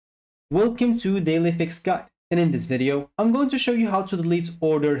Welcome to Daily Fix Guide, and in this video, I'm going to show you how to delete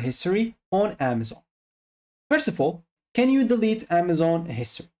order history on Amazon. First of all, can you delete Amazon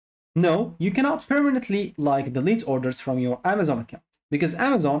history? No, you cannot permanently delete orders from your Amazon account because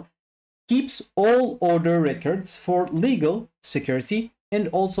Amazon keeps all order records for legal, security, and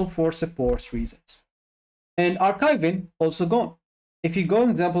also for support reasons. And archiving also gone. If you go, for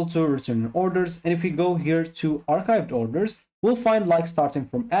example, to return orders, and if we go here to archived orders, we'll find starting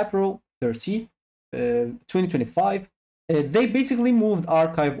from April 30, 2025, they basically moved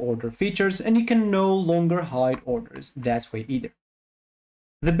archive order features and you can no longer hide orders that way either.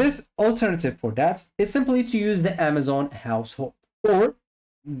 The best alternative for that is simply to use the Amazon household, or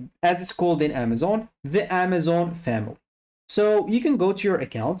as it's called in Amazon, the Amazon family. So you can go to your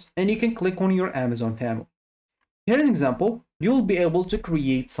account and you can click on your Amazon family. Here's an example. You'll be able to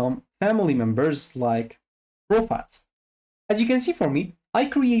create some family members like profiles. As you can see for me, I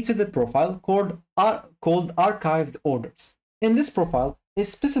created a profile called archived orders. And this profile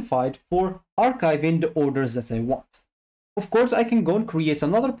is specified for archiving the orders that I want. Of course, I can go and create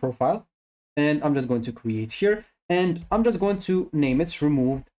another profile, and I'm just going to create here, and I'm just going to name it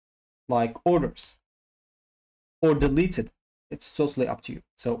removed orders or deleted. It's totally up to you.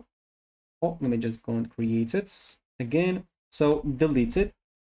 So let me just go and create it again. So deleted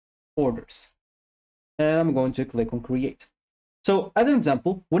orders, and I'm going to click on create. So as an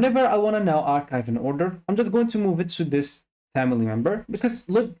example, whenever I want to now archive an order, I'm just going to move it to this family member, because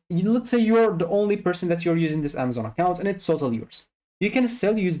let's say you're the only person that you're using this Amazon account and it's totally yours. You can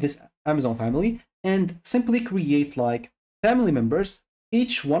still use this Amazon family and simply create family members,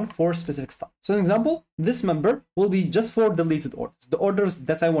 each one for specific stuff. So, for example, this member will be just for deleted orders. The orders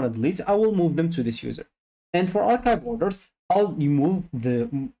that I want to delete, I will move them to this user. And for archive orders, I'll remove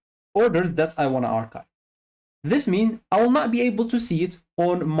the orders that I want to archive. This means I will not be able to see it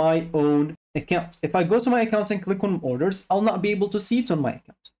on my own account. If I go to my account and click on orders, I'll not be able to see it on my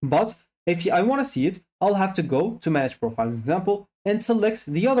account. But if I want to see it, I'll have to go to manage profiles example and select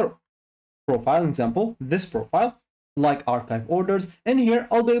the other profile example, this profile, like archive orders, and here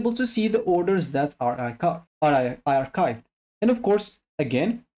I'll be able to see the orders that are archived. And of course,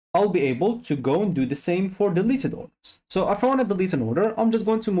 again, I'll be able to go and do the same for deleted orders. So if I want to delete an order, I'm just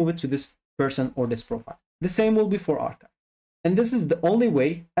going to move it to this person or this profile. The same will be for archive. And this is the only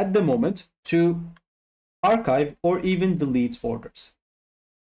way at the moment to archive or even delete orders.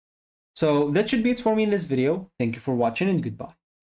 So that should be it for me in this video. Thank you for watching and goodbye.